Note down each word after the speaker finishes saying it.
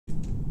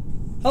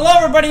Hello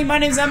everybody, my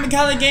name is Emma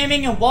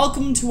Gaming and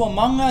welcome to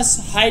Among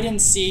Us Hide and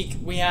Seek.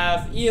 We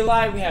have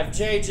Eli, we have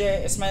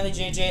JJ, Smiley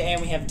JJ, and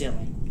we have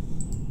Dylan.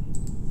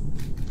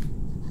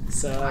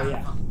 So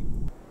yeah.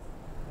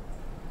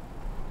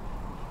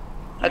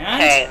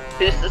 Okay,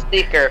 who's the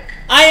seeker?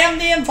 I am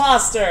the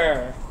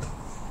imposter!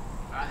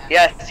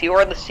 Yes, you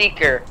are the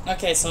seeker.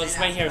 Okay, so just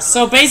wait here.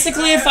 So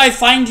basically if I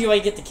find you, I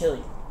get to kill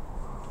you.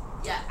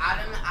 Yeah,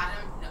 Adam.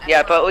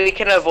 Yeah, but we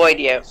can avoid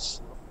you.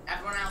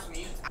 Everyone else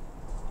mute.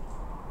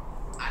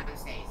 Adam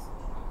stays.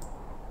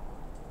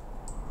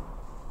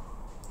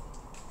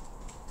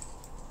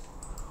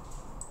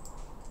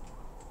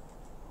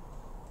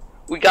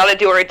 We gotta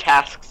do our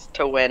tasks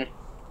to win.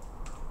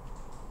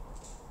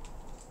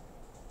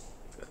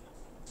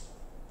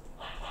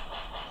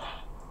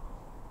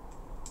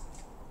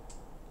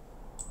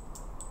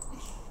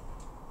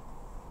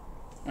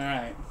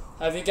 Alright.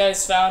 Have you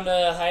guys found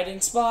a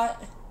hiding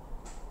spot?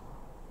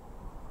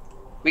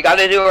 We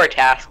gotta do our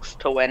tasks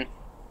to win.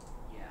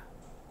 Yeah.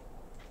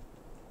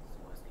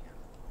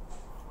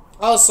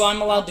 Oh, so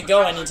I'm allowed to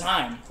go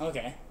anytime.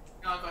 Okay.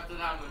 No, I got the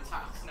download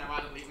task. Now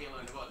Adam, leave me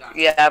alone about that.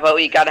 Yeah, but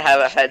we gotta have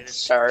a head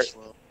start.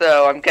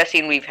 So I'm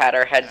guessing we've had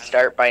our head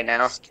start by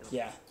now.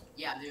 Yeah.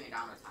 Yeah, I'm doing a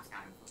download task.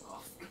 Adam, fuck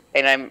off.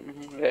 And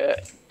I'm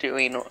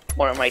doing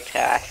one of my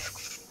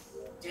tasks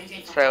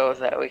JJ, so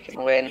that we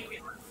can win.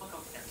 Fuck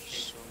off.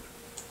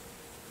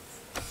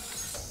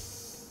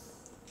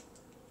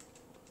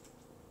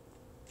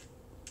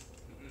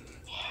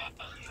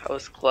 That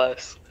was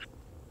close.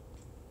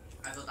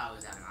 I thought that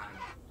was Adam.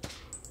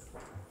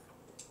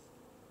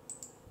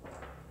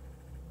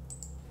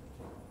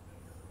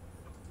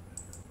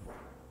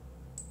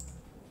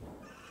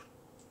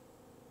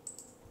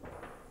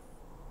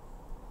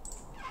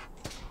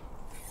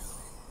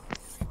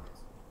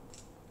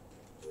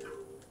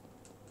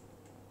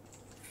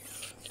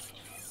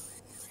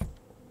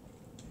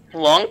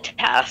 Long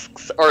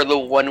tasks are the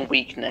one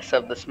weakness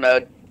of this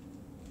mode.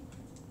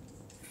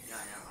 Yeah,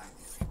 I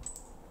know.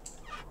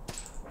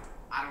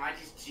 Adam, I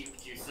just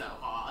juked you so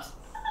hard.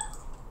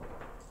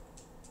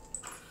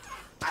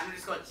 Adam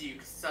just got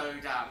juked so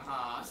damn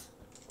hard.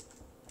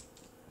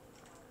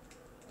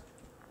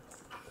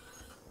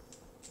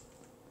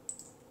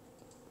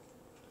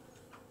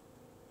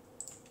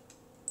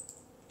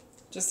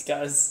 Just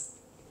guys.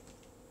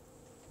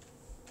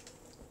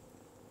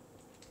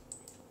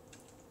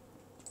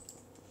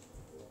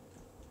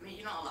 I mean,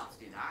 you're not allowed to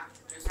do that.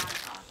 There's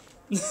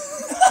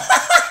sabotage.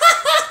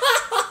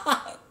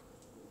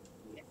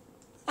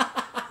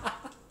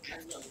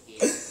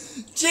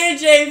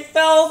 JJ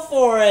fell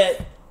for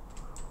it!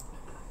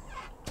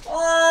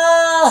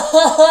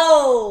 Oh!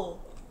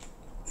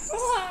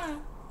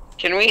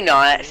 Can we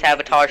not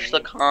sabotage the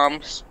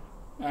comms?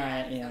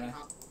 Alright, yeah.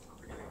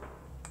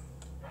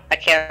 I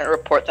can't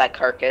report that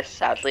carcass,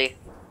 sadly.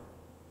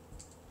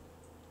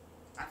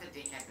 That's a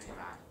dickhead move,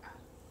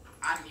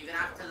 Adam, you're gonna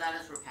have to let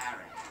us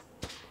repair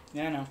it.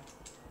 Yeah, I know.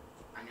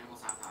 And then we'll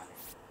sabotage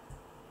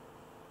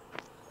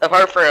it.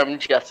 Apart from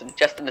Justin.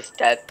 Justin is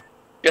dead.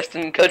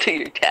 Justin, go do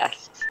your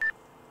tasks.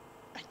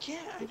 I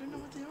can't. I don't know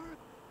what they are.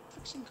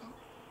 Fixing car.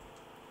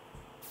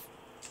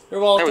 You're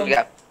There welcome. we go.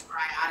 Right,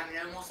 Adam,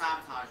 no more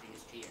sabotaging,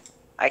 it's cheating.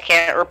 I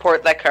can't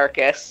report that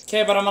carcass.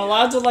 Okay, but I'm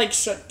allowed to, like,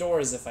 shut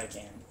doors if I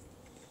can.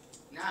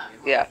 No,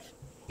 you Yeah.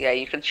 Yeah,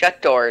 you can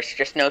shut doors,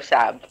 just no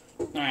sab.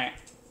 Alright.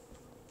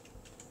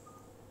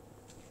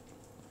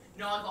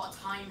 No, I got a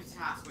timed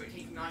task where it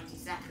takes 90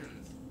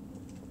 seconds.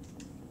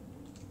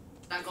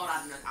 Thank God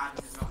Adam does not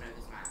know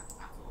this map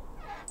at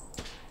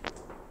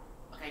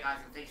all. Okay guys,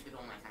 I'm finished with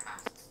all my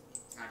tasks.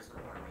 So now I just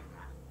gotta run away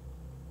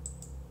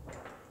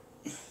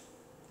from that.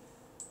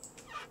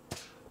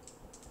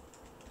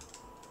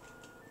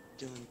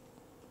 Dylan.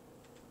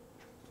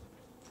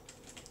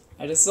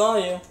 I just saw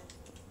you.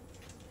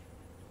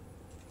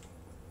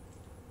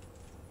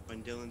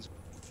 When Dylan's.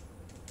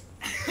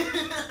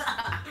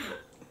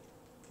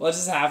 What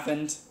just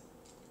happened?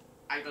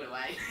 I got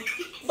away.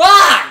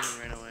 Fuck! Dylan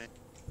ran away.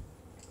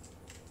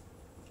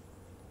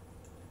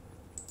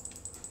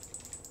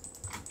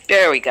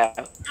 There we go.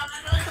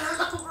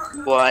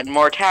 One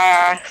more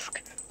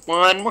task.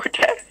 One more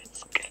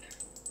task.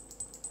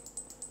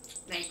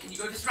 Mate, can you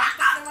go distract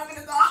Adam? I'm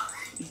gonna die.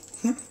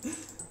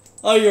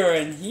 Oh, you're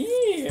in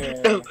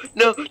here. No,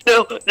 no,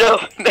 no, no, no,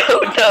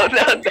 no, no,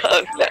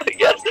 no, no.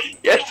 Yes,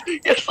 yes,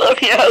 yes,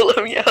 let me out,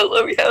 let me out,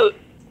 let me out.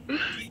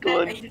 Come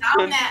on, Hey,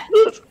 come on. down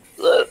there.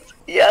 Let's,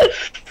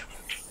 yes.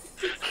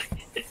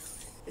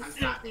 I'm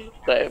stuck.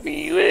 Let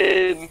me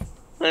win.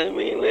 Let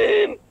me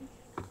win.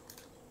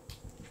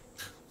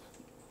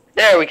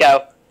 There we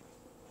go.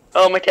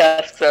 Oh, my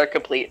tasks are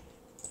complete.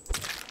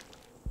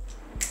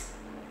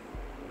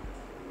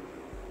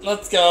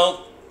 Let's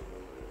go.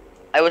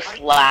 I was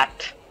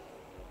slapped.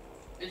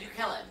 Did you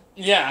kill him?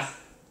 Yeah.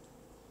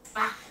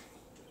 Ah.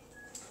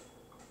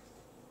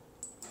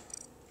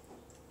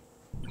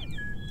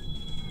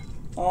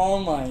 Oh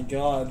my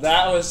god,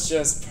 that was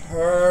just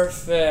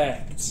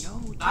perfect.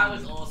 No, That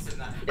was awesome.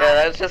 Yeah,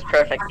 that was just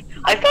perfect.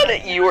 I thought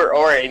that you were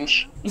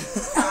orange.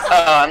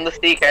 Oh, I'm the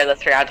seeker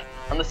this round.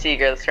 I'm the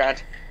seeker this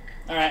round.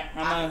 Alright,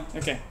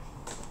 okay.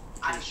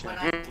 I'm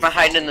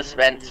hiding in this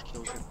vent.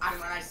 And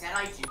when I said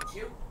I duped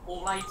you,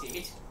 all I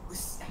did was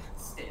stand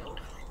still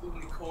in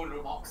the corner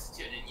of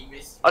oxygen and you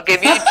missed. I'll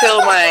give you till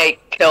my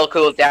kill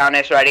cooldown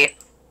is ready.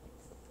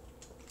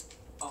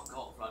 Oh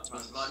god,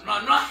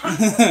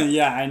 run.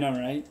 Yeah, I know,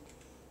 right?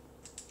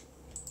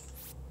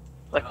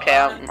 Okay,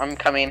 I'm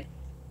coming.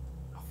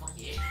 Oh, fuck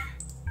you.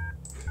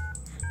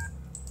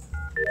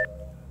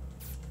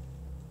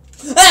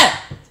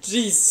 Ah!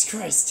 Jesus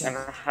Christ. I'm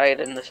gonna hide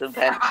in this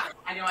vent.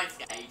 I know I'd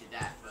scare you to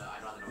death, but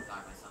I'd rather not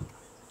die myself.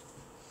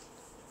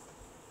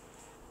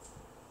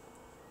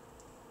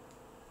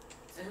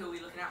 So who are we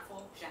looking out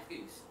for? Chef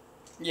Goose?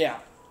 Yeah.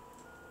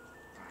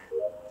 Right.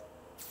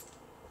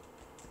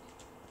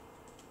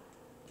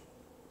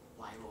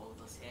 Why are all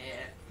of us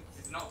here?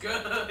 This is not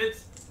good!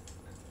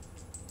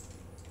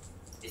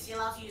 Is he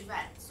allowed to use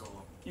vents,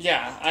 or...?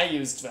 Yeah, I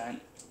used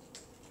vent.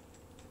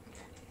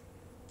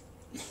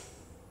 Okay.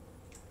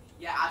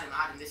 Yeah,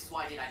 Adam, this is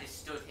what I did. I just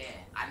stood here,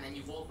 and then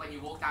when you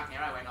walked down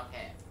here, I went up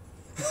here.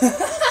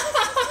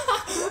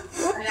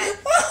 And then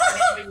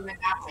when you went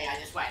that way, I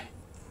just went.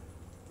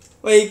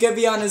 Well, he could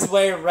be on his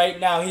way right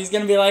now. He's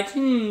gonna be like,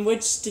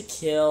 which to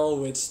kill,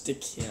 which to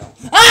kill.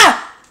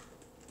 Ah!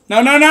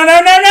 No, no, no,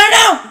 no, no, no,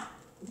 no!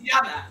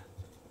 Yeah,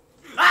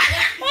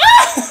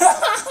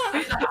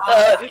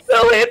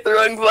 No, I hit the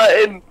wrong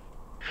button.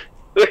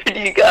 Where do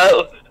you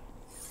go?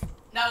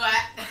 Nowhere.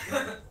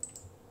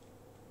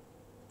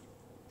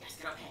 Let's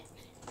get up here.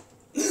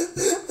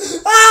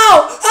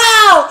 Ow!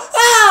 Ow!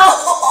 Ow!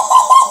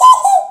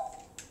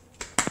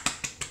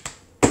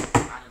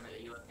 Adam, are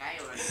you okay,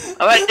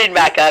 or I'm heading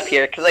back up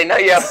here because I know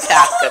you have a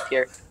task up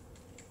here.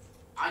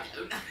 I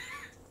don't.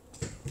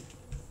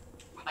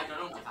 I don't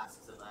know my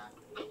tasks are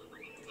there.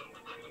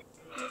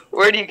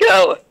 Where do you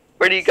go?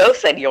 Where do you go,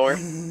 senor?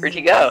 Where'd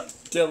you go?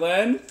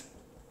 Dylan?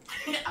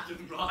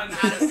 Adam, run,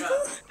 Adam, go.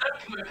 Don't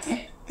come over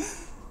here.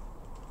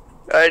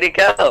 Where'd you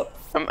go?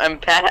 I'm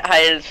Pat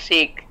hide and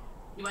seek.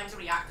 You went to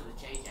reactor with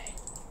JJ.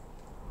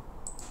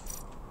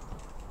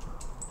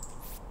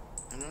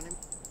 I don't even...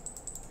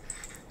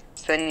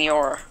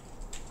 Senor.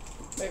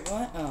 Wait,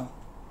 what? Oh.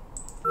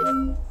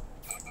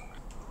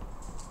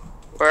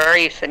 Where are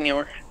you,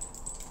 senor?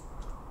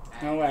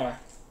 Nowhere.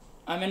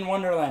 I'm in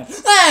Wonderland.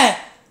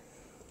 Ah!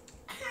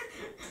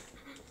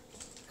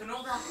 Can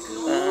all that See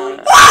you,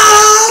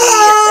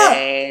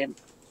 Thane.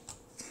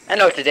 I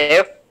know what to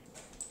do.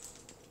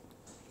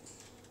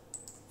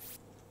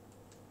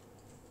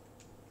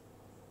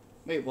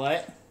 Wait,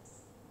 what?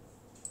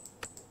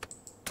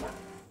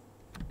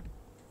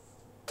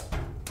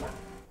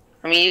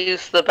 I'm gonna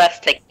use the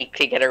best technique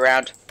to get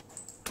around.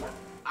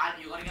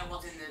 Adam, you gotta get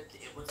what's in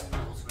the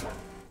level screen.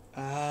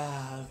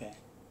 Ah, okay.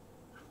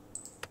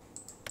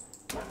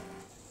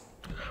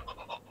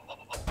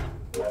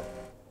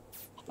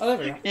 Oh, there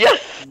we go.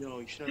 Yes! No,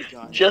 you should have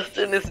gotten...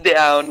 Justin is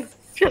down.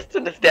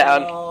 Justin is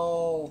down.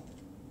 No.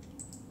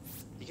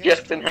 You guys-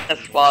 Justin has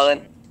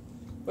fallen.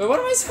 Wait, what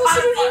am I supposed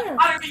to do here?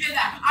 Adam, he's in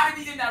there! Adam,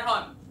 he's in there,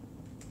 run!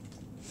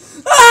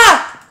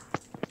 Ah!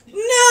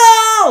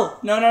 No!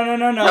 No, no, no,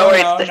 no, no. No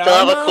worries, no, I no, still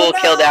have a no, cool no.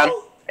 cooldown.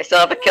 I still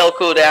have a kill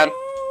cooldown.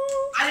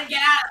 Adam,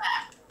 get out of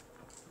there!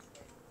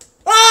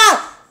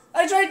 Ah!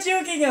 I tried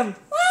juking him.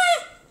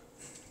 Ah!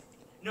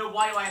 No,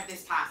 why do I have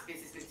this task?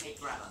 This is gonna take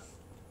forever.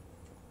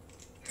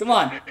 Come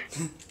on.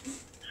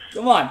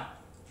 Come on.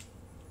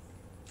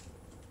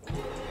 Damn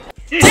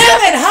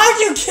it! How'd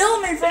you kill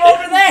me from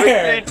over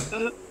there?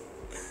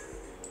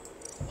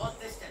 What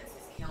distance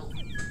is kill?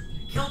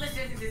 Kill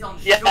distance is on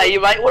Yeah, short.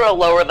 you might want to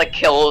lower the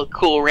kill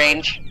cool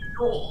range.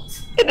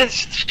 Short. It is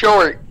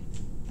short.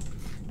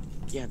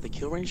 Yeah, the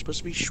kill range is supposed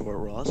to be short.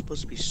 We're all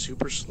supposed to be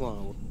super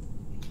slow.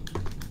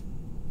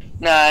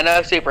 Nah,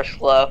 no super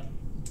slow.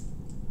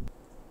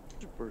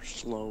 Super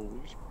slow.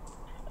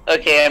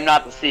 Okay, I'm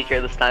not the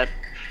seeker this time.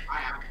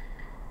 I am.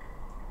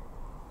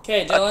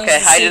 Okay, Dylan's Okay,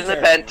 the hide in the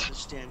seeker. vent.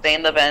 Just stand Stay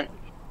in the vent.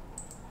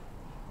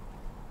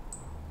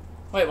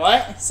 Wait,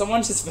 what?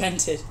 Someone just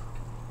vented.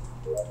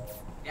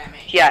 Yeah, me.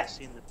 Yeah,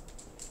 Stay in the...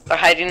 they're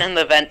hiding in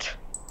the vent.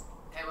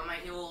 Okay, when my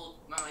heal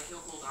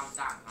cooldown's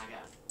down, can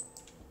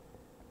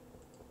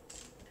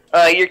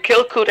I go? Your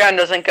kill cooldown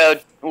doesn't go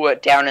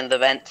down in the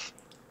vent.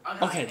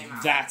 Okay, came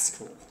out. that's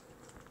cool.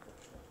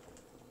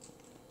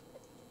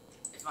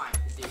 It's fine.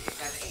 Dude, it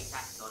says 8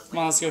 seconds. Come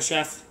on, let's go,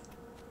 Chef.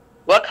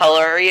 What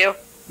color are you?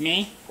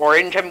 Me?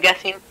 Orange, I'm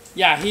guessing.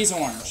 Yeah, he's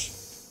orange.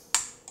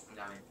 I'm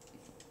going.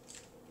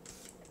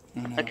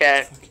 Oh, no.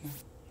 Okay. Fuck no.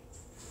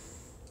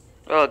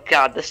 Oh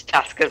god, this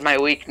task is my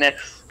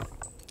weakness.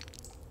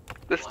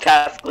 This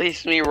task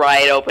leaves me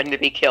right open to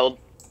be killed.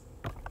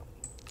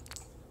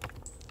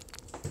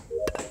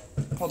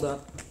 Hold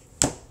up.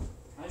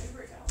 How'd you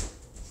break out?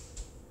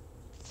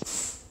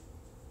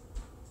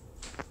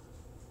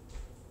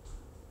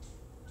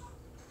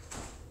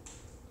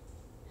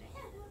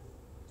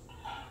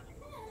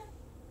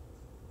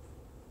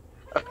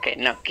 Okay,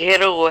 now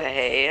get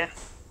away.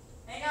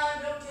 Hang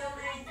on, don't kill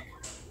me.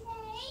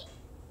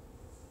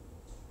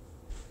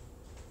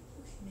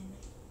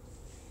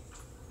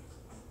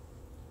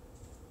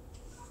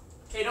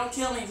 Okay, don't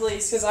kill me,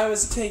 please, because I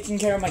was taking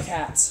care of my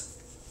cats.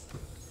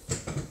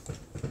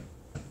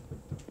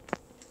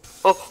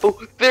 Oh,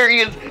 there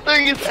he is!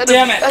 There he is! Adam,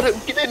 Damn it. Adam,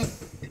 get in!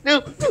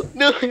 No, no,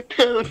 no,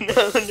 no,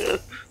 no, no.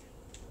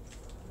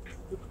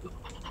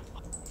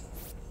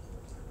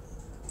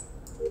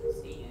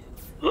 See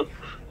you.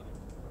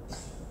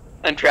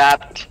 I'm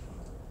trapped.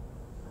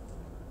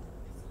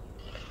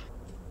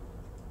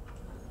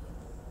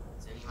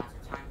 It's only a matter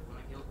of time before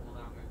my kill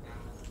cooldown goes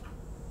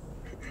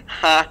down.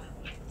 Ha.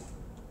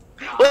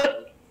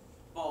 What?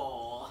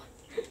 4,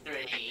 3,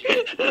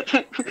 2,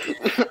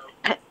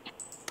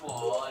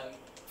 1.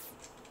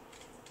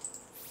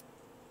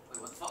 Wait,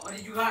 what the fuck? Where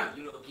did you go?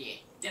 You little kid.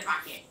 Get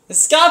back here.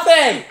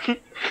 Escape!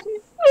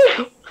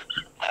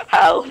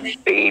 Help me,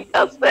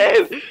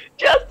 Justin!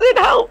 Justin,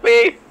 help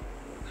me!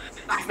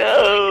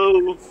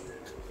 No!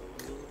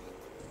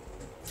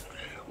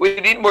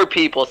 We need more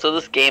people so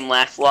this game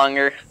lasts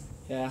longer.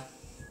 Yeah.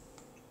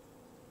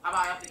 How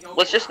about I have to kill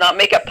Let's just not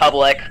make it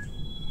public.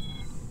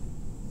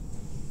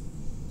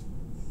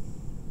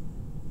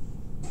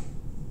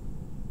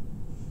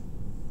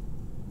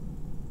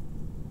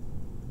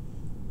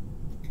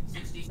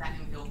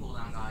 Kill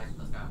cooldown, guys.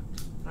 Let's go.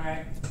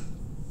 Alright.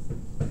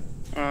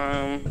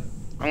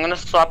 I'm gonna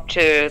swap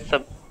to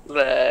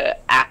the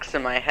axe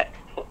in my head.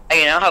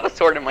 I now have a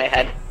sword in my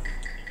head.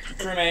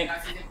 Crewmate.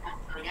 Guys, see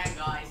the again,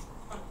 guys.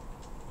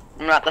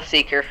 I'm not the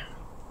seeker.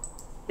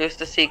 Who's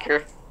the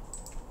seeker?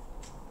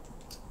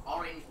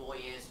 Orange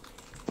warriors.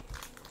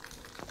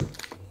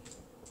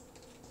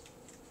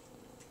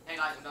 Hey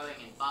guys, I'm going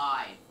in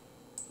 5,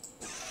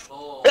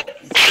 4,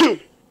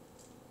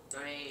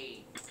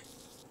 3,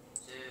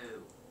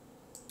 2,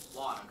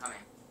 1. I'm coming.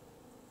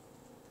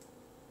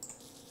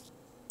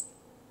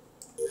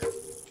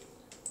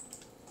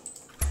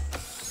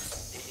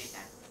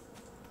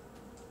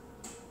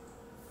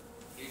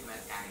 Use my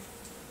scanning.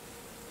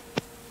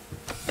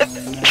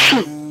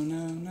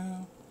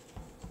 No.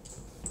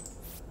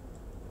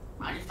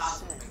 I just found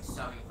something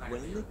so When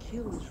the incredible.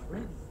 kill is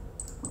ready.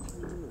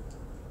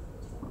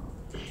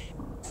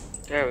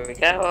 There we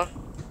go.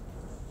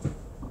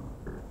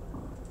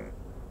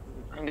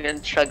 I'm gonna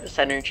chug this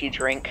energy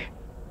drink.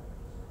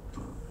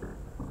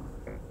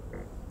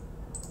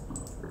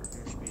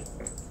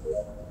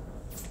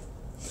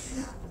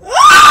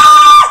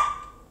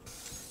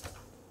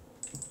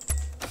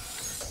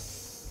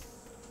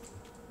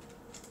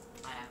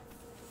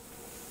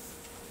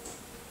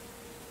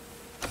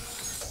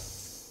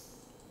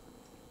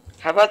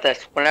 How about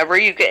this? Whenever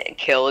you get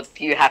killed,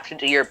 you have to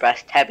do your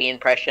best heavy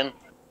impression.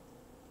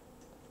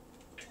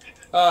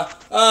 I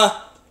got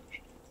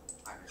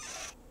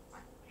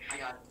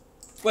it.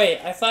 Wait,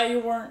 I thought you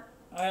weren't.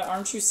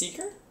 Aren't you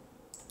Seeker?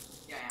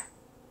 Yeah.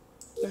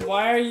 Then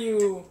why are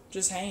you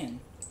just hanging?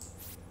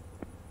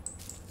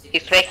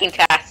 He's making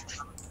tasks.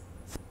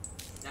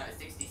 No, it's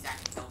 60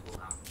 seconds kill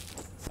cooldown.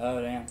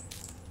 Oh, damn.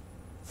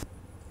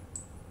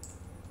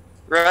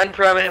 Run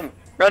from him!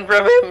 Run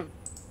from him!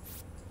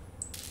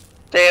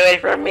 Stay away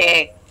from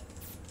me!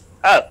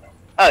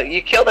 Oh,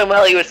 you killed him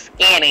while he was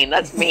scanning.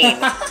 That's mean.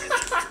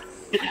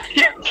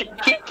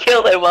 You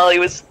killed him while he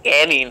was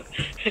scanning.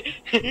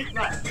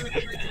 No,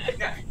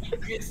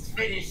 he was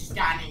finished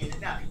scanning.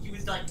 No, he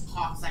was like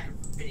half a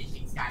second from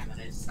finishing scanning and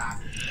then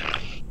stopped.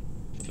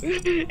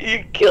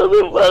 You killed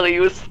him while he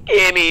was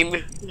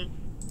scanning.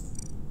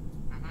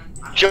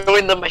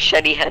 Join the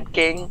machete head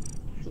gang.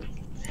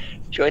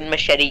 Join the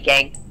machete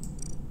gang.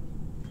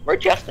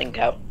 Where'd Justin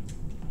go?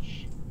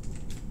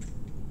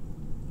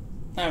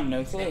 I have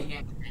no clue.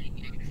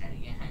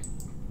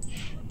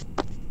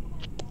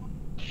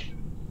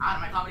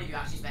 Adam, I can't believe you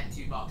actually spent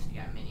 $2 to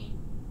get mini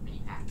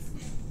packs.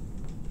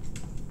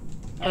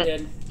 I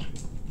did.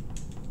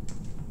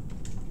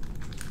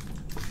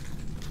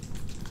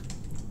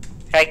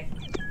 Hey.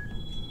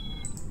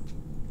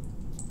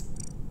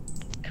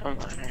 Come on.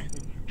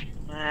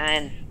 Come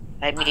on.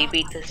 Let me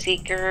beat the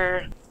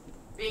seeker.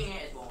 Being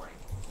here is boring.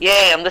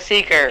 Yay, I'm the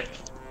seeker.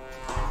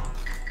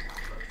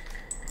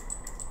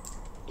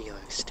 Eli,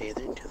 stay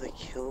there until the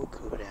kill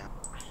cooldown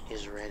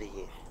is ready.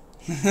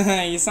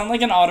 You sound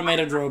like an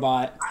automated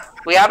robot.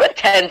 We have a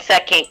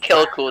 10-second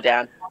kill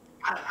cooldown.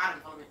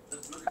 Adam, follow me.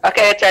 Look.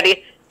 Okay, it's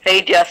ready.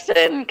 Hey,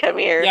 Justin, come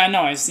here. Yeah, I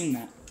know, I've seen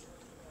that.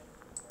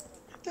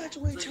 That's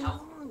way too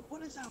long.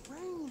 What is that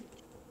range?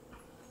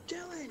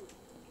 Dylan,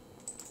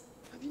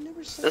 have you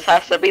never seen This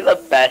has to be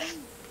the best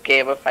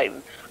game of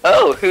fighting.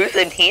 Oh, who's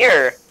in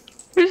here?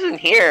 Who's in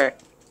here?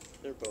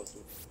 They're both.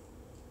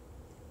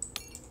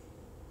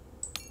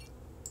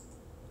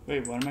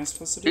 Wait, what am I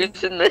supposed to do?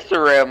 Who's in this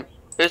room?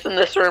 Who's in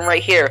this room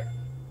right here?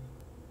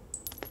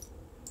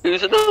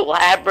 Who's in the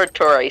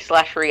laboratory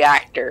 /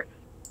 reactor?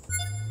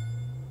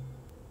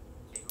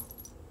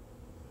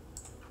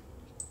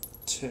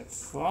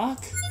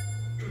 Fuck?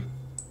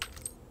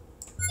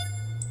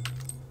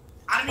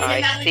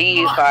 I see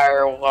you,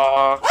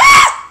 Firewall.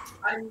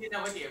 I didn't get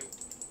that with you.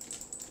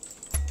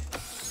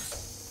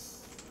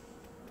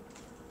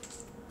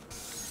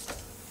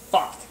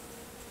 Fuck.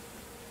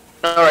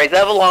 Alright, they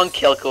have a long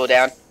kill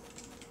cooldown.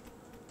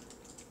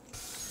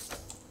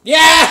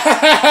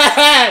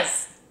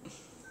 Yes!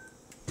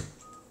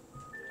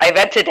 I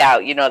vented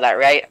out, you know that,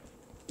 right?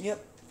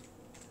 Yep.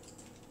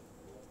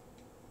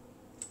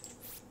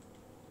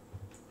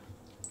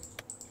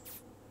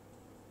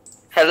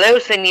 Hello,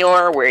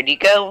 senor. Where'd you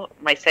go,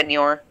 my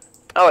senor?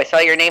 Oh, I saw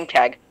your name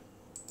tag.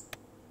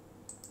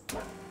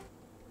 Didn't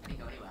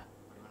go anywhere.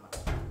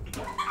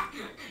 What do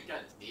you want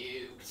about?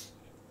 Confused.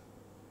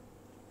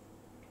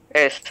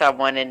 Is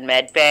someone in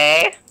med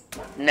bay?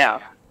 No.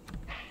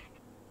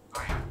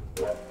 I am.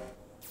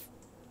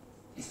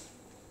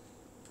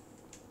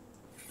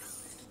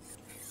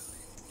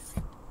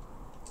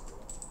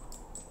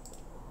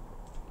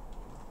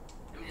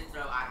 Let me just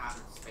throw Adam out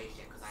of the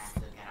spaceship because I have to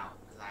get out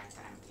because I have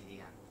to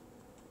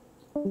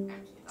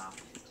empty the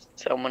garbage.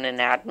 Someone in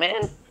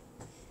admin?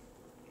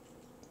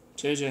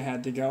 JJ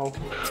had to go.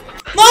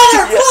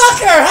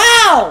 Motherfucker!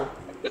 How?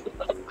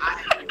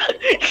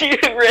 You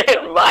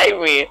ran by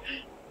me.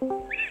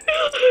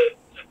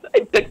 I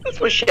took this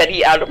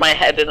machete out of my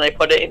head and I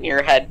put it in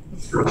your head.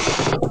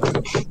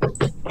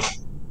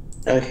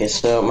 Okay,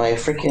 so my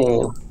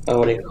freaking,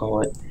 what do you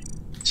call it?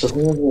 So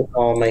someone will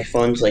call my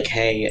phone's like,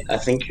 hey, I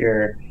think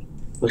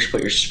we should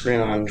put your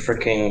screen on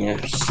freaking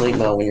sleep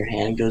mode when your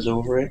hand goes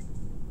over it.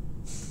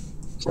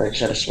 So I just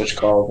had to switch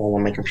calls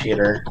on my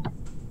computer.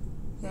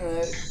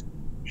 Alright.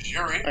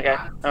 Yuri, Okay,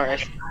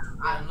 alright.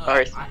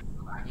 Alright.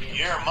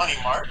 yeah, money,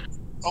 Mark.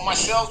 Well, my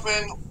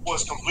salesman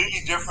was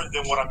completely different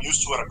than what I'm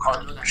used to at a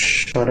car.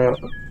 Shut up.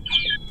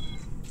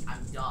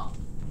 I'm dumb.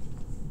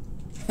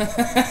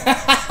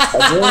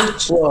 Everyone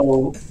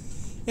slow.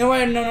 No,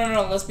 wait,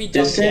 no. Let's be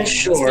dumb This is gang. Let's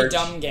short. be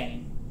dumb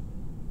gang.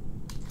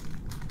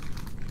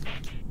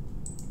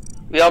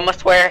 We all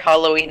must wear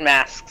Halloween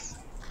masks.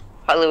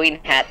 Halloween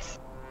hats.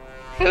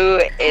 Who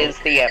is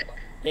the imp?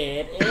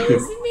 It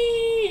is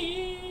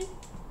me.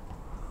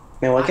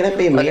 Man, why can't it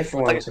be me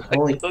for once? Like,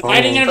 holy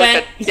Fighting an fuck.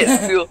 event. Get the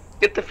fuel,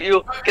 get the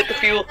fuel, get the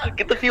fuel,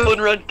 get the fuel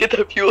and run, get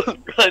the fuel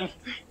and run.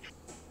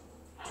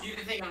 You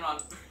can take and run.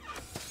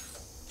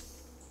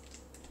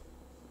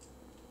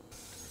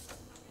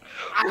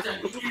 Adam,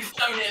 you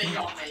so nearly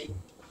got me.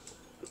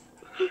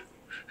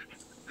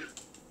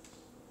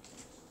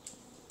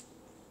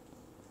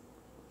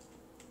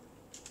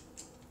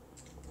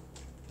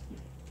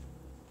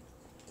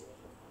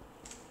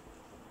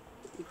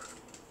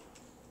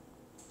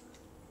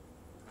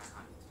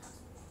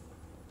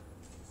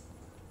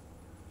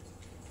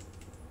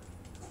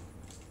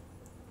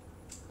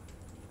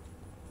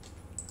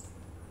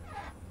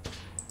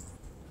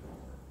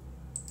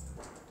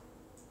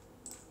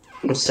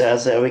 I'm sad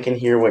that we can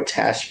hear what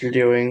task you're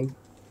doing.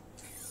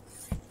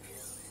 How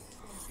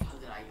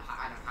did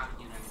Adam, how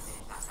did you know to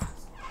finish that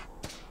task?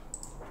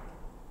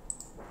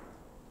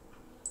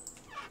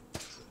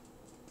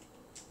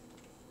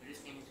 You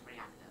just came into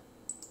reactor.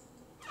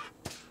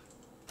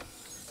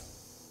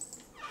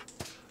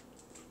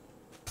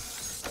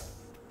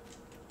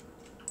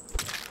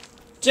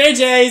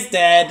 JJ's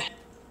dead.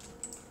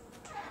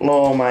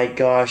 Oh my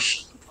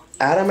gosh.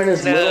 Adam and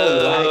his little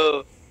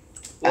No.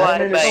 What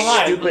Adam and his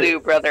about your stupid blue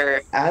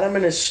brother? Adam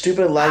and his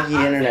stupid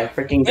laggy internet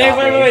freaking Hey,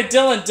 got me. wait,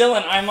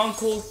 Dylan, I'm on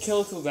kill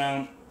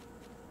cooldown.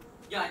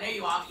 Yeah, I know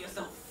you are, but you're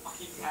so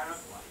fucking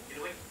terrified. Get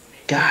away from me.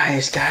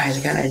 Guys, I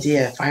got an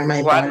idea. Find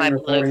my Why body my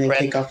recorder and blue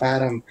kick off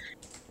Adam.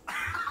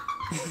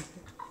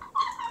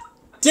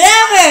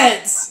 Damn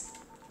it!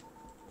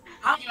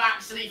 How do you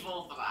actually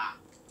fall for that?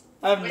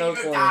 I have When no you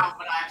go clue. down,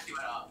 but I actually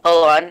went up.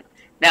 Hold on.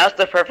 Now's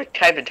the perfect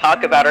time to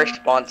talk about our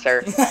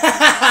sponsor.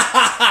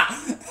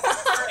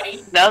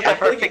 Now's the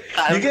perfect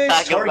time You to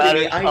guys talk about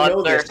target me. our I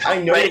know sponsor. this.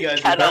 I know you guys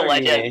are Shadow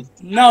targeting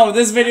Legends. me. No,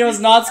 this video is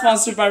not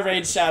sponsored by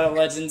Raid Shadow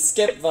Legends.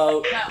 Skip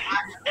vote. No,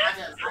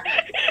 Adam.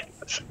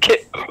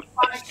 Skip.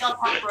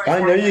 I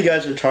know you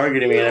guys are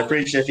targeting me, and I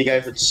appreciate if you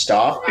guys would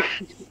stop.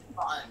 Thanks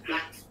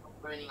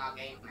for ruining our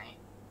game, mate.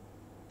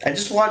 I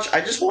just watch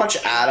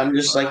Adam I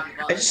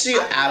just see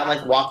Adam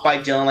like walk by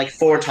Dylan like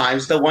 4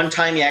 times. The one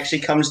time he actually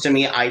comes to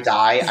me, I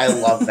die. I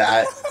love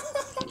that.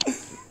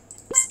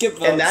 Skip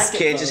vote. And that, skip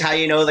kids, vote. is how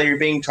you know that you're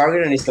being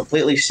targeted and he's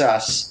completely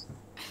sus.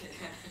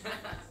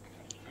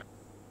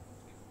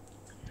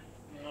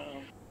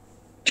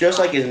 Just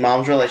like his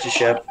mom's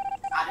relationship.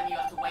 Adam, you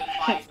have to wait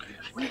 5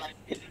 minutes. Wait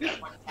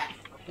like 1 second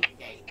for the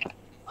gate.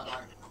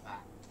 Otherwise, it's not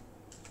back.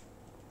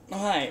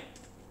 Alright.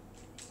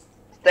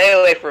 Stay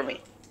away from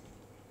me.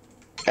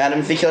 Adam,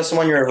 if you kill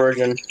someone, you're a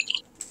virgin.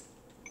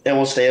 It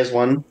will stay as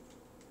one.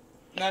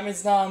 That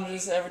means now I'm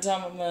just, every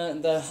time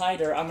I'm the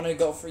hider, I'm gonna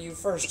go for you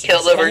first.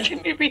 Kill the okay?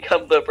 virgin, you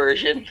become the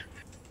virgin.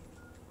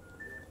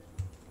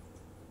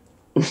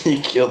 You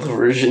kill the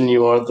virgin,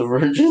 you are the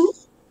virgin?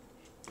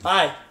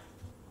 Hi.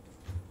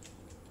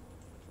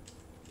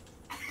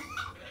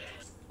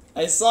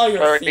 I saw your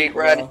Sorry, feet,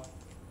 run. bro.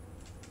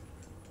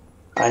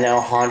 I now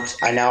haunt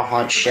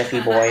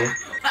Sheffy boy.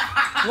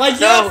 Like,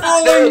 you're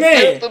fooling get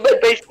me! off the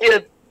medbay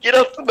skin! Get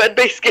off the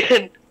medbay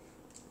skin!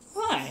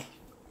 Why?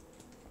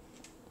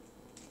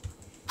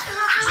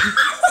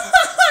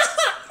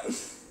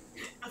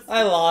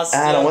 I lost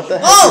Adam, it. what the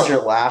heck Oh! is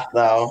your laugh,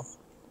 though?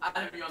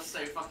 Adam, you're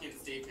so fucking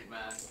stupid,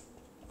 man.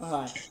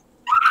 Hi.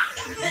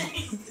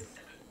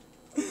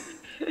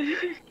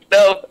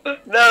 No,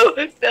 no,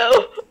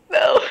 no,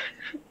 no.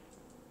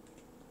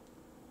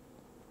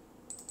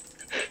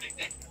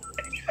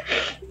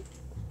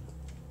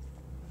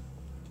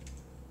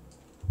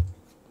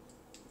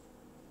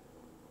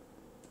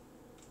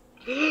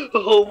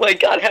 Oh my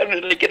god, how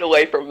did I get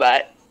away from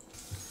that?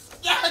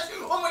 Yes!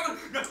 Oh my god!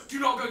 No, do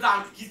not go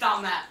down. He's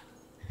down there.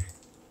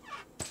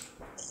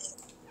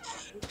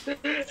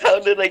 How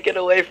did I get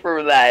away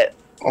from that?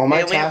 All my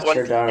We only have tasks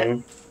are one-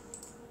 done.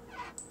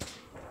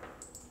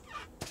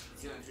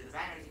 Is he going through the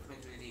van or is he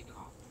coming through the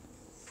car?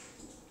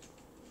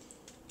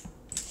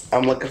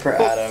 I'm looking for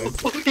Adam.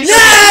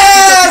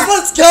 Yes!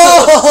 Let's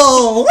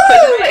go! What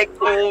is that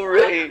kill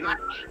range?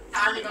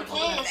 Time to go to the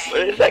What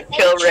van. is that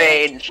kill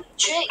range?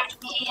 Tricked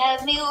me,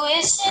 had me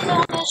wasting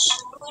on a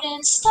shooting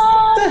What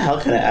star. the hell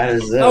kind of ad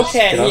is this?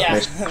 Okay, Get off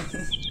yeah.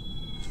 my-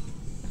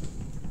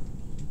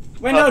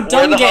 Wait, no, Where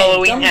dumb the gang,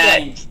 Halloween dumb hat?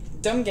 gang.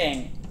 Dumb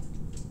gang.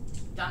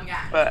 Dumb guy.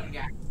 What? Dumb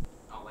guy.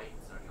 Oh wait,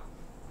 sorry.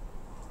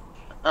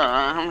 No.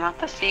 I'm not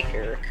the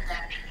seeker.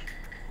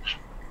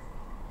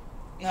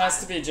 It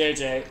has to be JJ.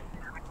 Wait,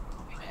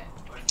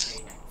 where's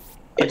the van?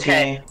 It's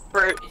Okay.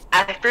 me.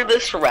 After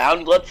this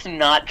round, let's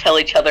not tell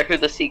each other who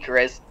the seeker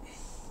is.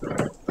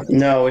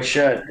 No, we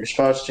should. You're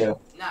supposed to.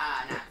 Nah,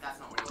 that's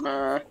not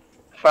real.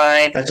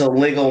 Fine. That's a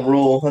legal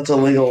rule. That's a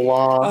legal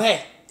law. Oh,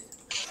 hey.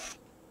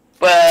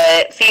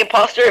 But, see,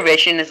 imposter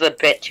vision is a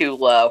bit too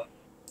low.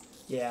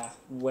 Yeah,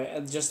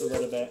 just a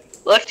little bit.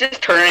 Let's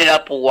just turn it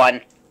up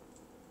 1.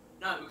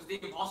 No, because the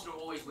imposter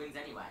always wins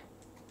anyway.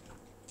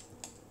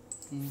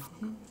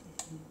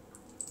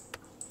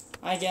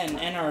 I get an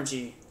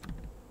energy.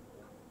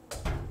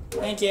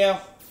 Thank you.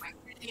 Wait,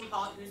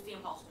 who's the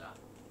imposter?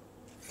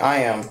 I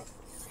am. Is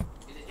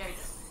it JJ?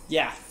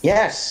 Yeah.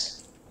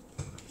 Yes.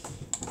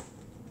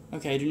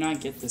 Okay, I do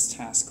not get this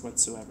task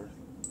whatsoever.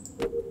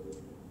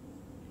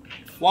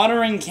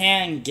 Watering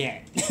can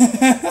get.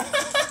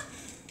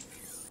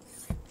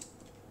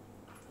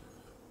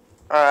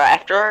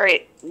 After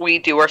we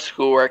do our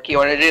schoolwork, you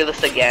want to do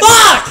this again?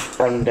 Fuck!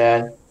 From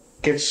Dad.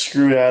 Get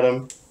screwed,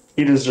 Adam.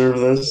 You deserve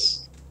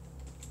this.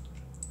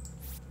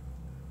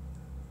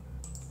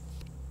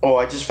 Oh,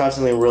 I just found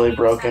something really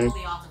broken.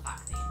 Assemble the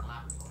artifact thing in the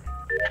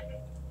laboratory.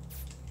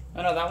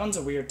 Oh no, that one's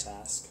a weird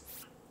task.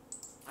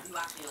 How do you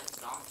actually like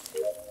start?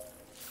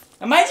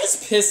 Am I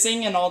just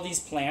pissing in all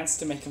these plants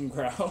to make them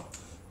grow?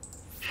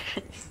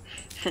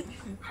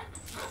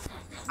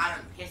 I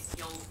don't piss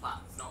kill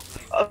plants, not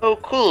plants. Oh,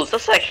 cool. Is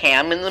this like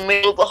ham in the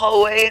middle of the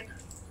hallway?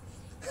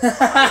 Can't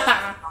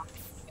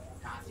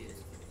see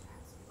this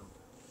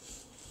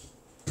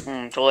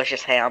task.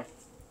 Delicious ham.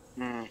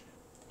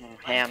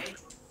 Ham. Has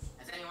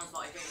anyone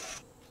spotted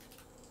JJ?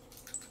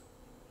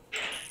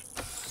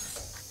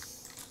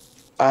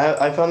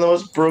 I found the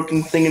most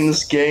broken thing in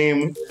this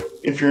game.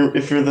 If you're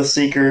the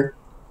seeker,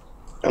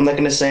 I'm not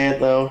gonna say it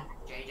though.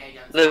 JJ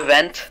don't The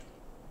vent.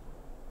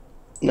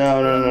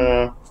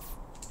 No.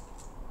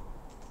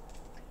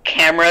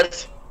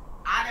 Cameras.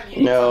 Adam,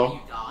 you No. you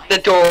died. The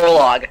door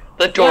log.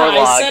 The door Yeah, I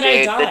log, said I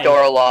dude. The died.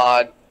 door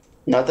log.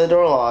 Not the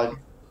door log.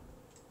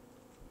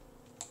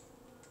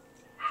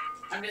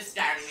 I'm just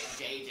staring at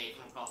JJ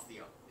from across the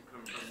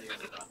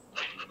other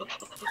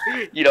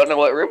side. You don't know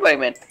what room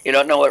I'm in. You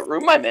don't know what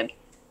room I'm in.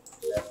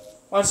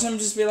 Watch him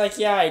just be like,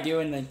 yeah, I do,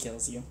 and then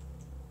kills you.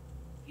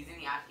 He's in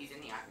the admin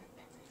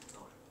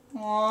thing.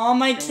 Aw,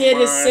 my kid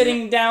is on.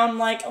 sitting down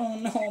like, oh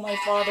no, my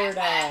father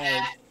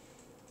died.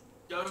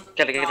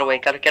 Gotta get away,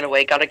 gotta get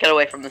away, gotta get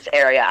away from this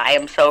area. I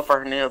am so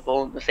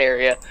vulnerable in this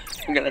area.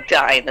 I'm gonna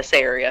die in this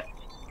area.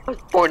 I was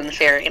born in this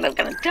area and I'm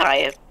gonna die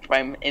if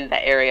I'm in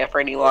that area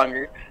for any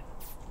longer.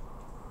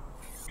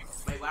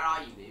 Wait, where are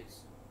you,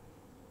 Boots?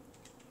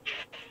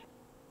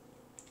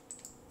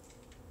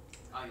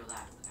 Oh, you're there.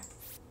 Okay.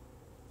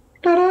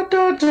 Da da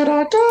da da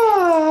da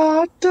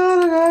da da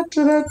da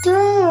da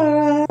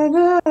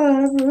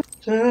da.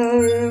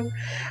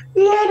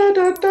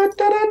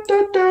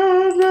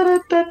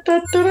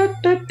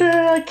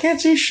 I can't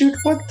see shoot.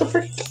 What the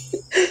frick?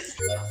 That's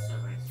so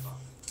great spot.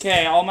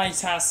 Okay, all my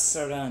tasks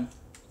are done.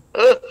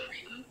 Ugh.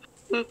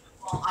 Well,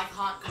 I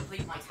can't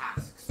complete my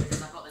tasks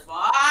because I've got this one.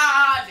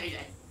 Ah, JJ.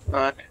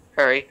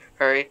 Hurry,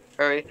 hurry,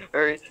 hurry,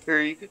 hurry,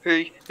 hurry,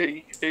 hurry,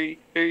 hurry, hurry,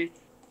 hurry.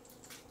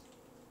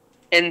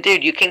 And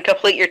dude, you can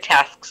complete your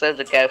tasks as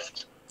a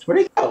ghost.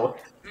 Where'd he go?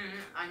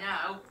 I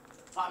know,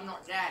 but I'm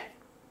not dead.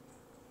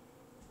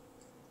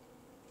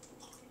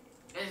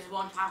 This is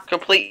one task.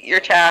 Complete your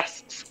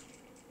tasks.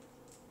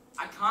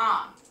 I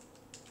can't.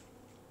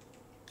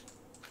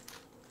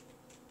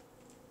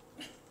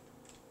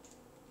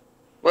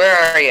 Where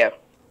are you?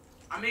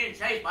 I'm being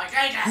chased by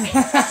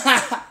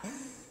JJ.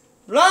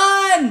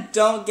 Run!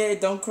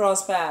 Don't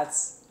cross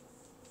paths.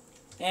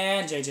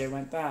 And JJ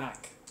went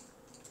back.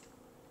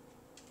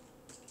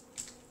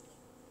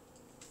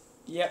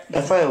 Yep.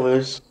 If I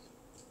lose,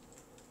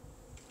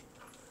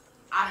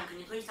 Adam, can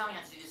you please tell me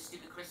how to do this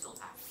stupid crystal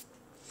task?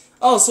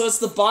 Oh, so it's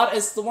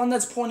the one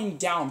that's pointing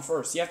down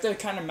first. You have to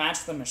kind of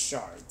match them as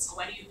shards.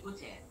 Where do you put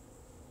it?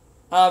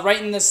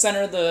 Right in the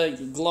center of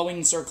the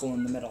glowing circle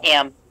in the middle.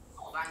 Ham.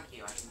 Oh, thank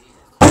you. I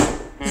can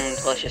do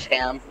this. Delicious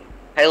ham.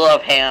 I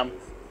love ham.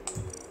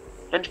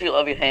 Don't you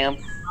love your ham?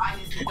 Guys,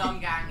 it's the dumb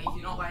gang. If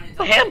you're not wearing a The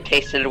dumb ham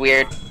tasted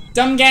weird.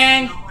 Dumb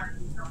gang! If you're not wearing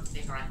a dumb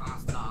sticker, I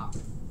can't start.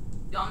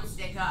 Dumb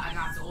sticker, and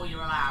that's all you're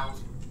allowed.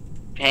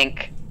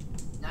 Pink.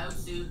 No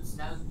suits,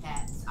 no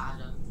pets,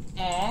 Adam.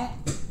 Aw.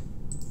 Just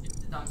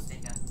a dumb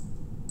sticker.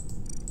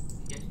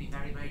 You have to be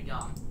very, very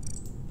dumb.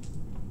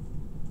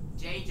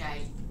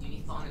 JJ, you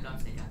need to put on a dumb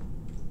sticker.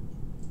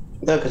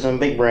 No, because I'm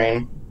big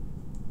brain.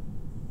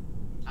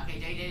 Okay,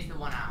 JJ's the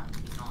one out.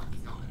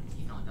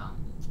 He's not dumb.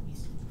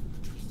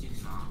 He's too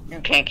smart. You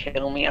can't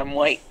kill me, I'm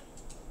white.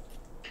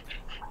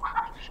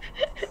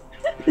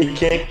 You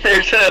can't.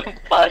 There's an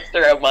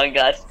imposter among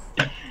us.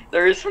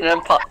 There's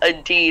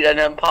indeed an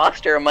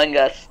imposter among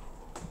us.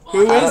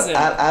 Who is it?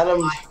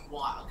 Adam.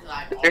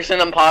 There's an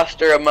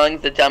imposter among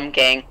the dumb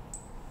gang.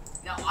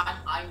 No,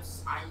 I'm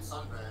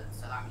sunburned,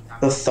 so that means I'm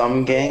The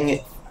Thumb Gang.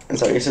 I'm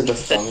sorry, you said the The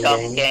Thumb dumb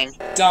Gang. gang.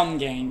 Dumb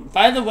gang.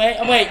 By the way,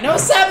 oh wait, no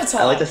sabotage!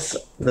 I like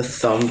the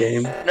Thumb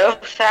Game. No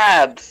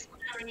sabs.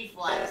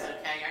 reflex,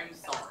 okay? I'm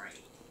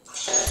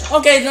sorry.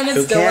 Okay, then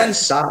Who it's can't Dylan.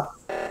 stop?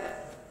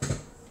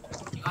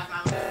 You guys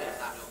might want to fix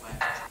that real quick.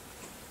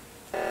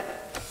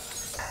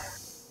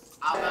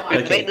 I'll go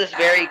We've out. made this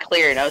very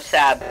clear, no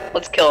sab.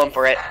 Let's kill him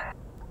for it.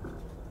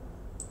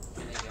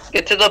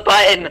 Get to the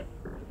button!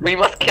 We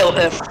must kill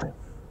him.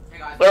 Hey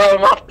guys, Throw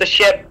him off the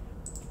ship.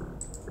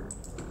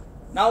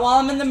 Not while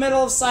I'm in the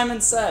middle of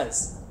Simon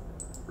Says.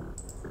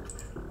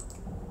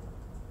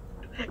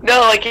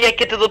 No, I can't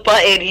get to the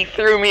button. He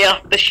threw me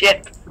off the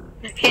ship.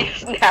 He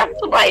snapped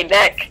my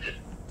neck.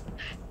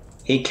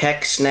 He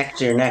kecks neck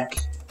to your neck.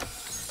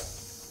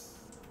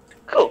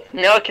 Cool.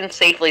 Now I can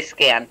safely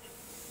scan.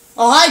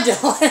 Oh, hi,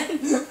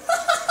 Dylan!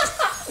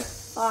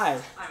 Hi.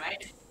 hi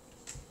mate.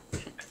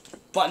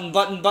 Button,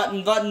 button,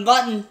 button, button,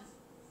 button.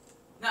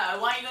 No,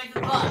 why are you going to the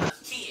button?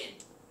 That's cheating.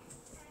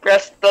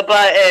 Press the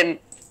button.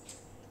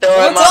 Throw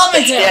Don't him off tell the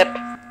me to. ship.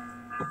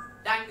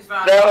 Thanks for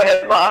Throw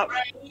him off.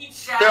 Great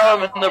Throw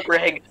him in the shout.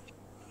 brig.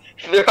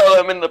 Throw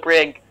him in the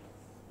brig.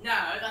 No,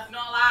 that's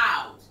not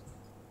allowed.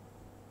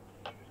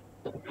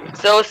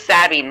 So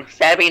stabbing.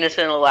 Stabbing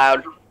isn't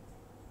allowed.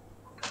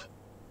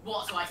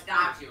 What, so I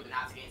stabbed you and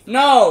that's against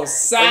No, We make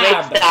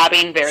sab.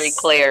 stabbing very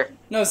clear.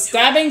 No,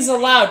 stabbing's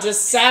allowed,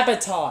 just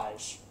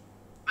sabotage.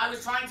 I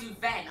was trying to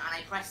vent and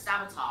I pressed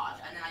sabotage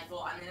and then I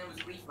thought, and then it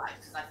was reflex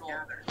because I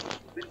thought.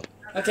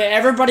 Okay,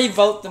 everybody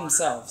vote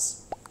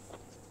themselves.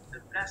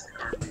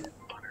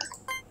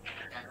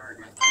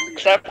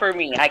 Except for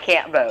me. I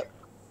can't vote.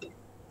 Yes,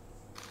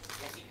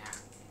 you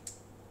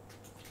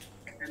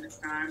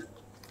can.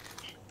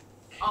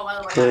 Oh, by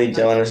the way, Clearly,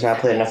 Dylan has not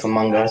played enough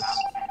Among Us.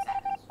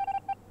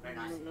 Very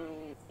nice.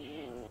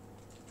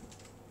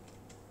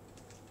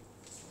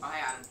 Oh, hey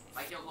Adam,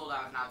 like your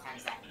cooldown is now 10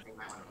 seconds, so you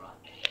might want to run.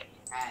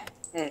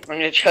 Hey. I'm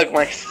gonna chug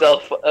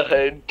myself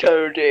a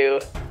do-do.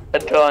 A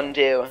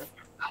don-do.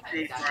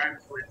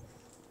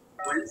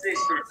 Wednesday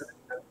starts at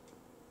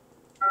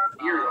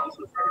here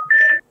also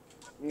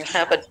I'm gonna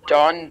have a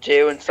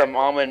don-do and some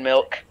almond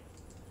milk.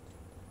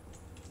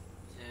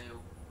 2,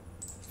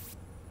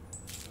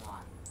 1.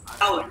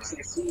 Alex,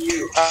 I see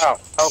you. Oh,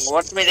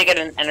 wants me to get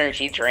an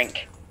energy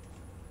drink.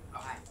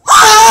 Okay.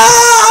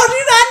 Oh!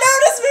 Did not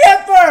notice me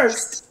at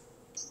first!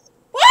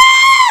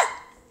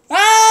 Ah!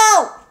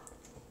 Ow!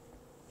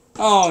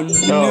 Oh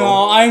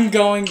no, I'm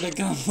going the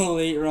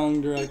complete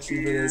wrong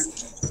direction for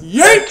this.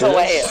 Yeet!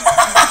 Away.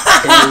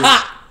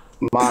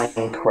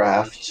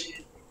 Minecraft.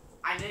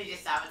 I know you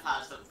just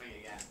sabotaged something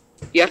again.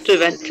 You have to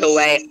vent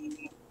away.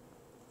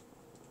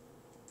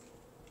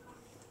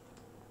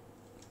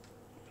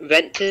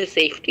 Vent to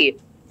safety.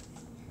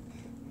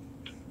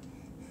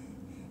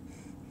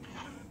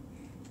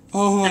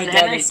 Oh my In the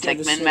god, Henry that scared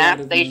the Stickmin shit map, out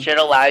of they me. should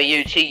allow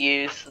you to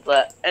use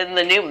in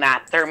the new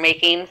map they're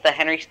making, the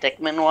Henry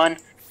Stickmin one,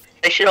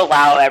 they should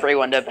allow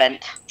everyone to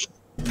vent.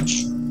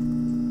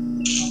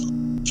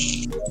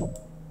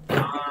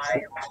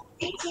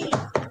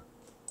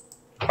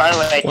 By the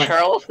way, What?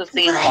 Charles is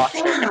the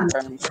imposter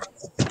confirmed.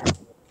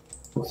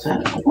 What's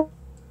that?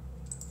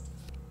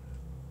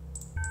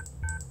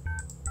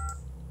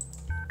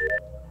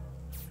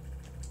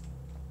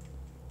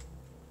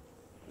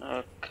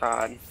 Oh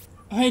god.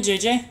 Oh, hey,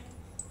 JJ.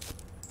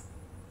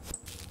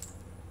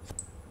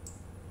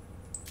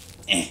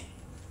 Eh.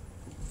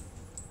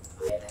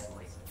 Okay, there,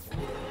 boys.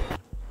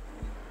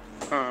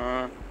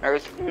 I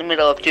was in the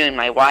middle of doing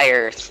my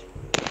wires.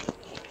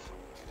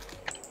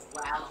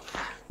 Well,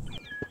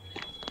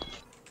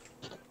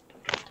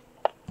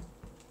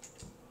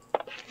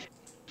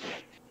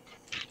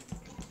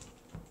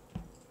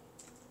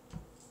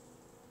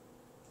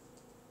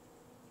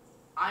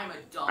 I'm a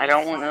dumb I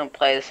don't want to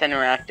play this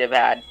interactive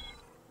ad.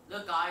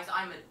 Look, guys,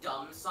 I'm a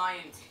dumb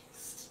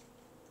scientist.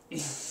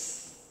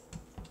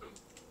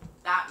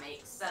 That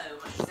makes so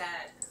much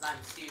sense, because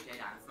I'm stupid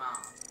and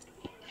smart.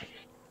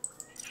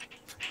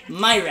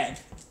 My red.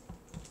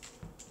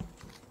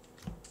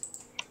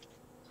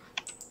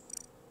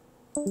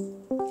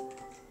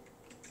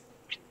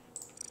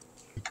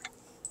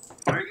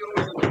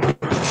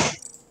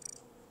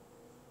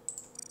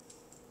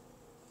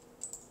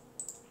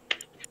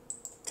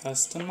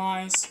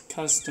 Customize,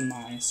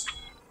 customize.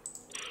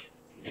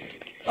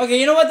 Okay,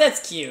 you know what?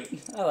 That's cute.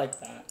 I like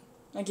that.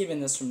 I'm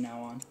keeping this from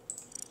now on.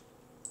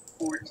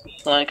 14.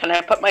 Hold on, can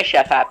I put my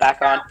chef hat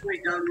back on?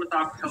 Halfway done with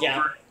October.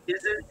 Yeah.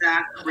 Isn't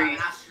that I'm great?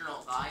 an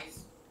astronaut,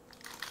 guys.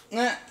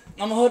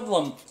 I'm a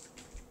hoodlum.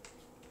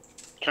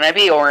 Can I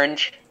be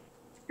orange?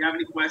 If you have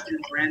any questions,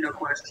 random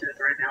questions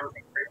right now would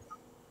be great.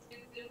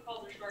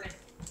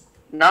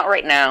 Not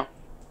right now.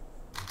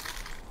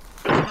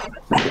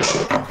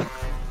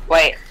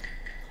 Wait.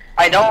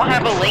 I don't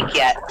have a link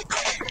yet.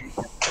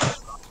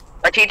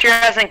 Our teacher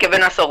hasn't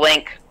given us a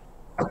link.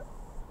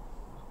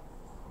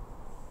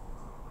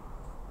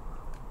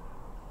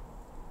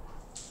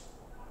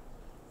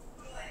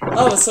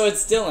 Oh, so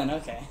it's Dylan.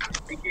 Okay.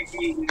 Thank you,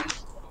 Keaton.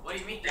 What do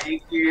you mean?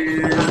 Thank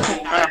you.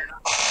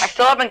 I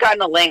still haven't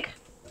gotten a link.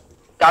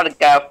 Gotta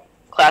go.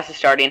 Class is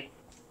starting.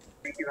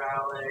 Thank you,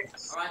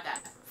 Alex. Alright then.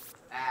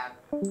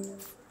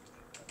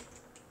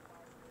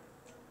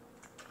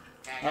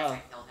 Okay, I guess Oh.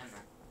 I killed him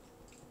then.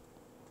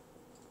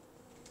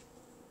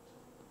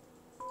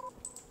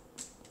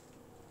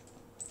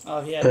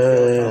 Oh, he had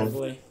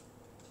probably.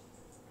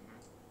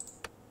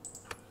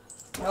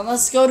 Well,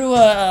 let's go to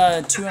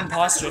a two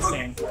imposter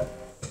thing.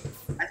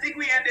 I think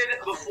we ended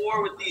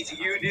before with these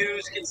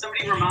you-dos. Can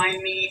somebody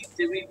remind me?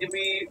 Did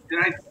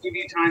I give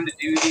you time to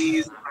do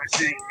these? I was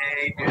saying,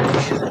 hey, do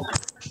these.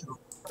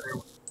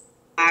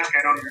 I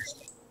don't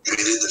understand. We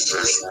did the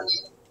first one.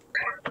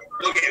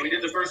 Okay, we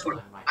did the first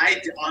one.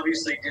 I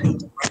obviously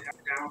didn't write that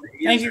down.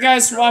 Thank you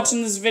guys for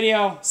watching this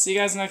video. See you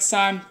guys next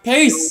time.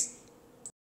 Peace!